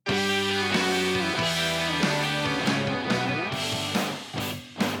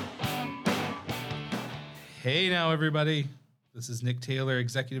Hey now, everybody. This is Nick Taylor,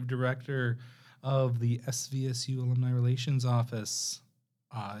 Executive Director of the SVSU Alumni Relations Office.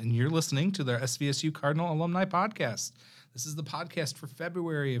 And you're listening to their SVSU Cardinal Alumni Podcast. This is the podcast for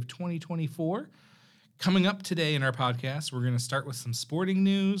February of 2024. Coming up today in our podcast, we're going to start with some sporting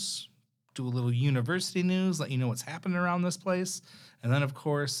news, do a little university news, let you know what's happening around this place. And then, of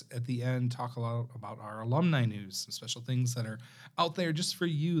course, at the end, talk a lot about our alumni news, some special things that are out there just for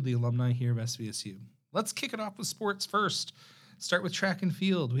you, the alumni here of SVSU. Let's kick it off with sports first. Start with track and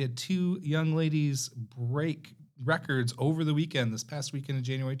field. We had two young ladies break records over the weekend, this past weekend of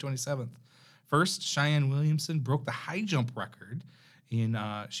January 27th. First, Cheyenne Williamson broke the high jump record.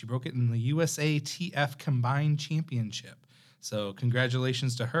 She broke it in the USATF Combined Championship. So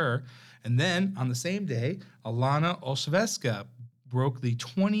congratulations to her. And then on the same day, Alana Olshaveska broke the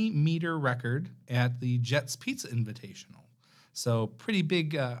 20-meter record at the Jets Pizza Invitational. So pretty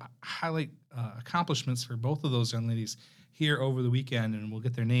big highlight accomplishments for both of those young ladies here over the weekend, and we'll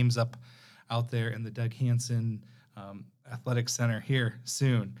get their names up out there in the Doug Hansen Athletic Center here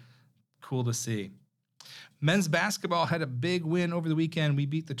soon. Cool to see. Men's basketball had a big win over the weekend. We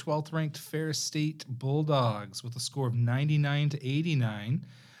beat the 12th-ranked Ferris State Bulldogs with a score of 99-89.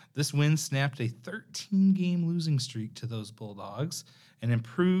 This win snapped a 13-game losing streak to those Bulldogs and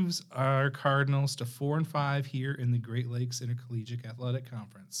improves our Cardinals to 4-5 here in the Great Lakes Intercollegiate Athletic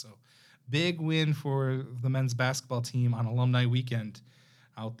Conference. So big win for the men's basketball team on Alumni Weekend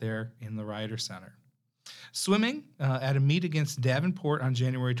out there in the Ryder Center. Swimming, at a meet against Davenport on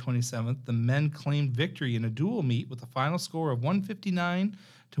January 27th, the men claimed victory in a dual meet with a final score of 159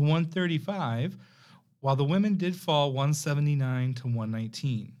 to 135, while the women did fall 179 to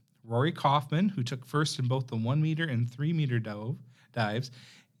 119. Rory Kaufman, who took first in both the 1-meter and 3-meter dives,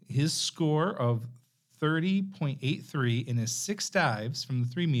 his score of 30.83 in his 6 dives from the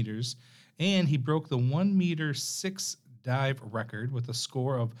 3 meters, and he broke the 1-meter 6 dive record with a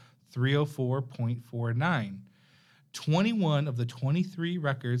score of 304.49. 21 of the 23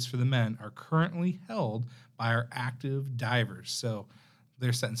 records for the men are currently held by our active divers. So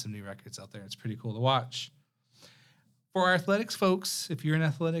they're setting some new records out there. It's pretty cool to watch. For our athletics folks, if you're an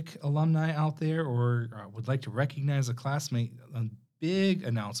athletic alumni out there or would like to recognize a classmate, a big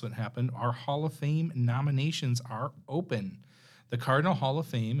announcement happened. Our Hall of Fame nominations are open. The Cardinal Hall of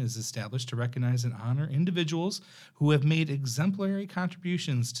Fame is established to recognize and honor individuals who have made exemplary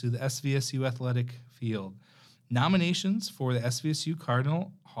contributions to the SVSU athletic field. Nominations for the SVSU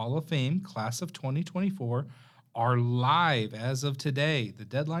Cardinal Hall of Fame Class of 2024 are live as of today. The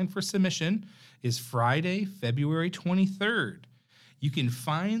deadline for submission is Friday, February 23rd. You can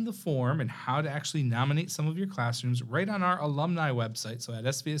find the form and how to actually nominate some of your classrooms right on our alumni website, so at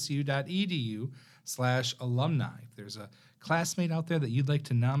svsu.edu/alumni. If there's a classmate out there that you'd like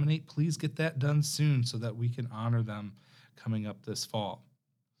to nominate, please get that done soon so that we can honor them coming up this fall.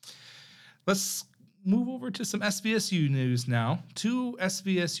 Let's move over to some SVSU news now. 2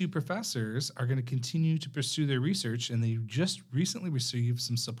 SVSU professors are going to continue to pursue their research, and they just recently received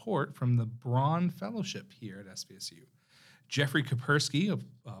some support from the Braun Fellowship here at SVSU. Jeffrey Kapersky,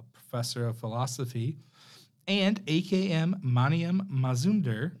 a professor of philosophy, and AKM Maniam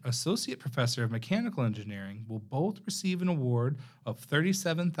Mazumder, associate professor of mechanical engineering, will both receive an award of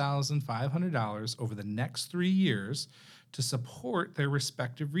 $37,500 over the next 3 years to support their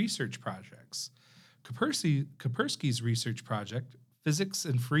respective research projects. Kapersky's research project, Physics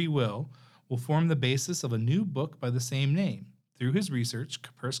and Free Will form the basis of a new book by the same name. Through his research,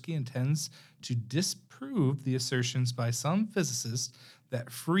 Kapersky intends to disprove the assertions by some physicists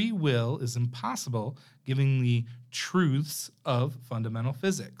that free will is impossible given the truths of fundamental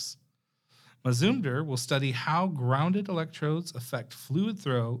physics. Mazumder will study how grounded electrodes affect fluid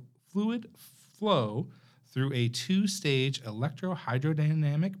flow through a 2-stage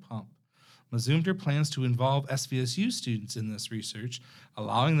electrohydrodynamic pump. Mazumder plans to involve SVSU students in this research,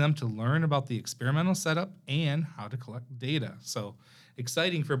 allowing them to learn about the experimental setup and how to collect data. So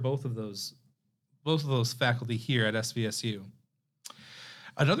exciting for both of those faculty here at SVSU.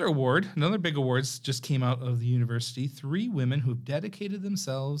 Another big awards just came out of the university. 3 women who've dedicated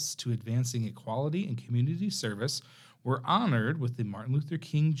themselves to advancing equality and community service were honored with the Martin Luther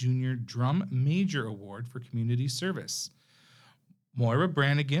King Jr. Drum Major Award for Community Service. Moira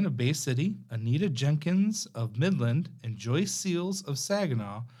Brannigan of Bay City, Anita Jenkins of Midland, and Joyce Seals of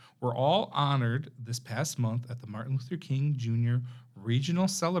Saginaw were all honored this past month at the Martin Luther King Jr. Regional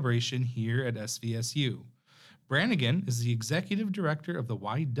Celebration here at SVSU. Brannigan is the executive director of the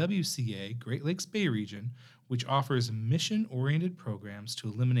YWCA Great Lakes Bay Region, which offers mission-oriented programs to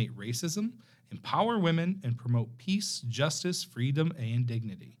eliminate racism, empower women, and promote peace, justice, freedom, and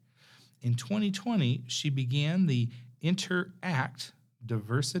dignity. In 2020, she began the Interact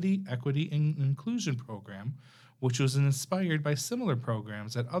Diversity, Equity, and Inclusion program, which was inspired by similar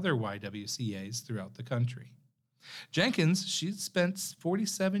programs at other YWCAs throughout the country. Jenkins, she spent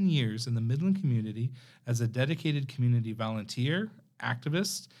 47 years in the Midland community as a dedicated community volunteer,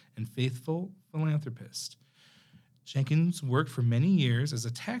 activist, and faithful philanthropist. Jenkins worked for many years as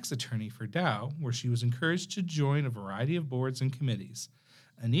a tax attorney for Dow, where she was encouraged to join a variety of boards and committees.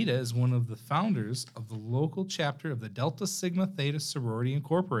 Anita is one of the founders of the local chapter of the Delta Sigma Theta Sorority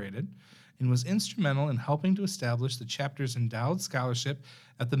Incorporated and was instrumental in helping to establish the chapter's endowed scholarship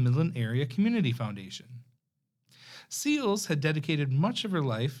at the Midland Area Community Foundation. Seals had dedicated much of her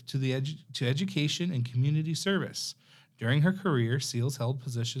life to education and community service. During her career, Seals held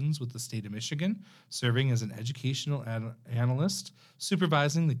positions with the state of Michigan, serving as an educational analyst,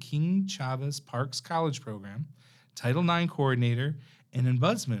 supervising the King Chavez Parks College Program, Title IX coordinator, and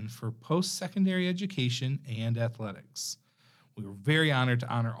ombudsman for post-secondary education and athletics. We were very honored to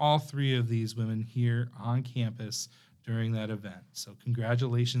honor all three of these women here on campus during that event, so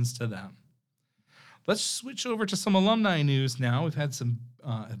congratulations to them. Let's switch over to some alumni news now. We've had some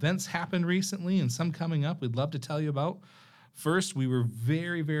events happen recently and some coming up we'd love to tell you about. First, we were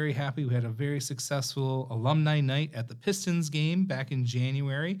very, very happy. We had a very successful alumni night at the Pistons game back in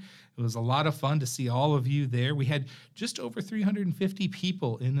January. It was a lot of fun to see all of you there. We had just over 350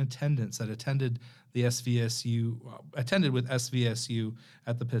 people in attendance that attended with SVSU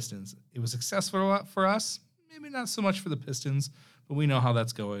at the Pistons. It was successful for us, maybe not so much for the Pistons, but we know how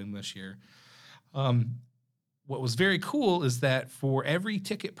that's going this year. What was very cool is that for every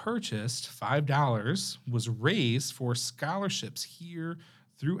ticket purchased, $5 was raised for scholarships here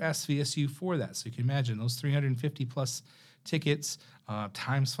through SVSU for that. So you can imagine those 350 plus tickets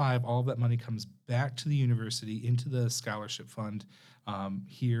times 5, all of that money comes back to the university into the scholarship fund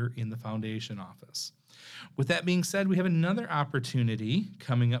here in the foundation office. With that being said, we have another opportunity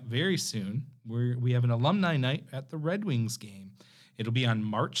coming up very soon where we have an alumni night at the Red Wings game. It'll be on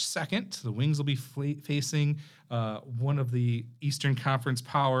March 2nd. The Wings will be facing one of the Eastern Conference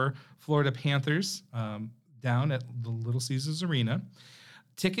power Florida Panthers down at the Little Caesars Arena.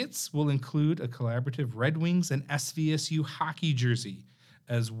 Tickets will include a collaborative Red Wings and SVSU hockey jersey,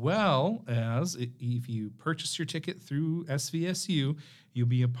 as well as if you purchase your ticket through SVSU, you'll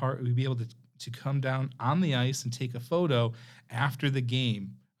be able to come down on the ice and take a photo after the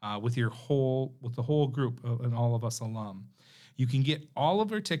game with the whole group and all of us alum. You can get all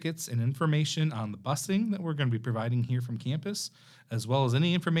of our tickets and information on the busing that we're going to be providing here from campus, as well as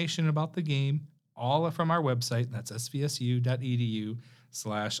any information about the game, all from our website. That's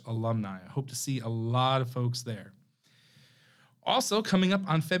svsu.edu/alumni. I hope to see a lot of folks there. Also, coming up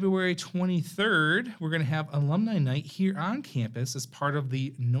on February 23rd, we're going to have Alumni Night here on campus as part of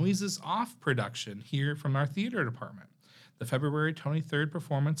the Noises Off production here from our theater department. The February 23rd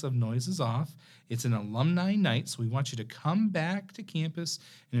performance of Noises Off. It's an alumni night, so we want you to come back to campus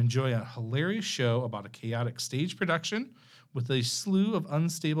and enjoy a hilarious show about a chaotic stage production with a slew of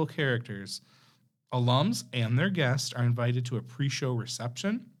unstable characters. Alums and their guests are invited to a pre-show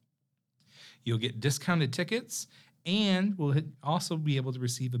reception. You'll get discounted tickets, and we'll also be able to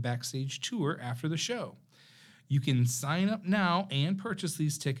receive a backstage tour after the show. You can sign up now and purchase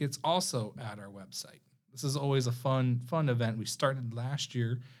these tickets also at our website. This is always a fun event. We started last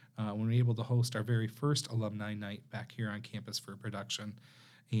year when we were able to host our very first alumni night back here on campus for a production.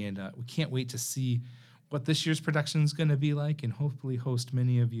 And we can't wait to see what this year's production is going to be like and hopefully host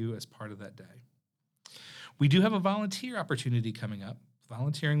many of you as part of that day. We do have a volunteer opportunity coming up,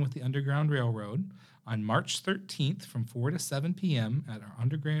 volunteering with the Underground Railroad on March 13th from 4 to 7 p.m. at our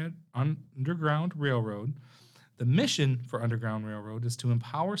Underground Railroad. The mission for Underground Railroad is to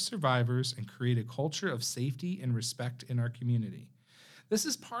empower survivors and create a culture of safety and respect in our community. This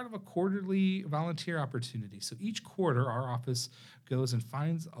is part of a quarterly volunteer opportunity. So each quarter, our office goes and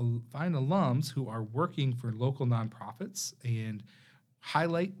find alums who are working for local nonprofits and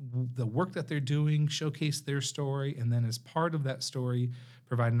highlight the work that they're doing, showcase their story, and then as part of that story,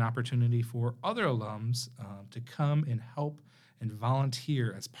 provide an opportunity for other alums to come and help and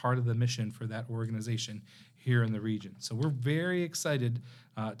volunteer as part of the mission for that organization here in the region. So we're very excited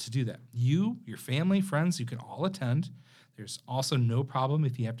to do that. You, your family, friends, you can all attend. There's also no problem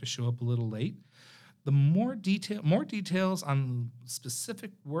if you have to show up a little late. The more details on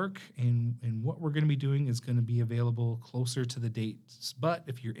specific work and what we're going to be doing is going to be available closer to the dates. But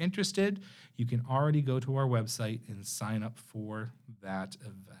if you're interested, you can already go to our website and sign up for that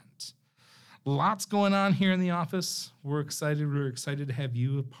event. Lots going on here in the office. We're excited. We're excited to have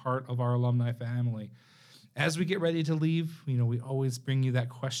you a part of our alumni family. As we get ready to leave, we always bring you that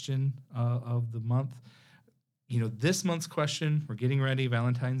question of the month. This month's question, we're getting ready.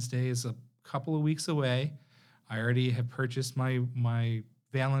 Valentine's Day is a couple of weeks away. I already have purchased my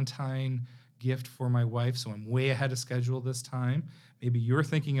Valentine gift for my wife, so I'm way ahead of schedule this time. Maybe you're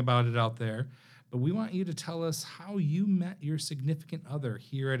thinking about it out there, but we want you to tell us how you met your significant other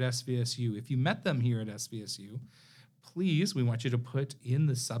here at SVSU. If you met them here at SVSU, please, we want you to put in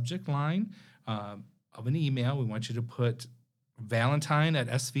the subject line of an email, we want you to put Valentine at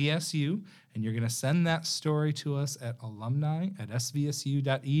SVSU, and you're going to send that story to us at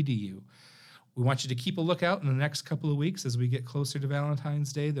alumni@svsu.edu. We want you to keep a lookout in the next couple of weeks as we get closer to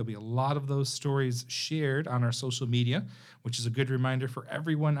Valentine's Day. There'll be a lot of those stories shared on our social media, which is a good reminder for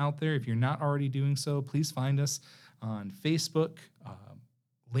everyone out there. If you're not already doing so, please find us on Facebook,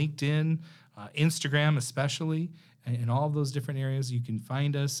 LinkedIn, Instagram especially, and in all of those different areas. You can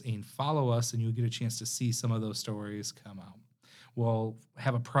find us and follow us, and you'll get a chance to see some of those stories come out. We'll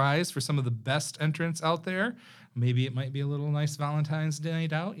have a prize for some of the best entrants out there. Maybe it might be a little nice Valentine's Day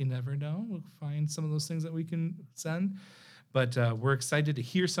night out. You never know. We'll find some of those things that we can send. But we're excited to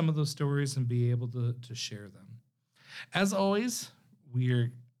hear some of those stories and be able to share them. As always, we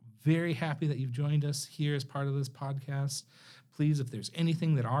are very happy that you've joined us here as part of this podcast. Please, if there's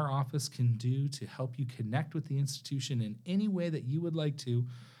anything that our office can do to help you connect with the institution in any way that you would like to,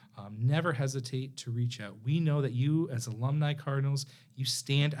 never hesitate to reach out. We know that you, as alumni Cardinals, you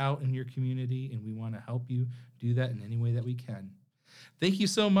stand out in your community, and we want to help you do that in any way that we can. Thank you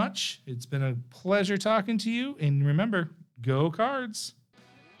so much. It's been a pleasure talking to you. And remember, go Cards.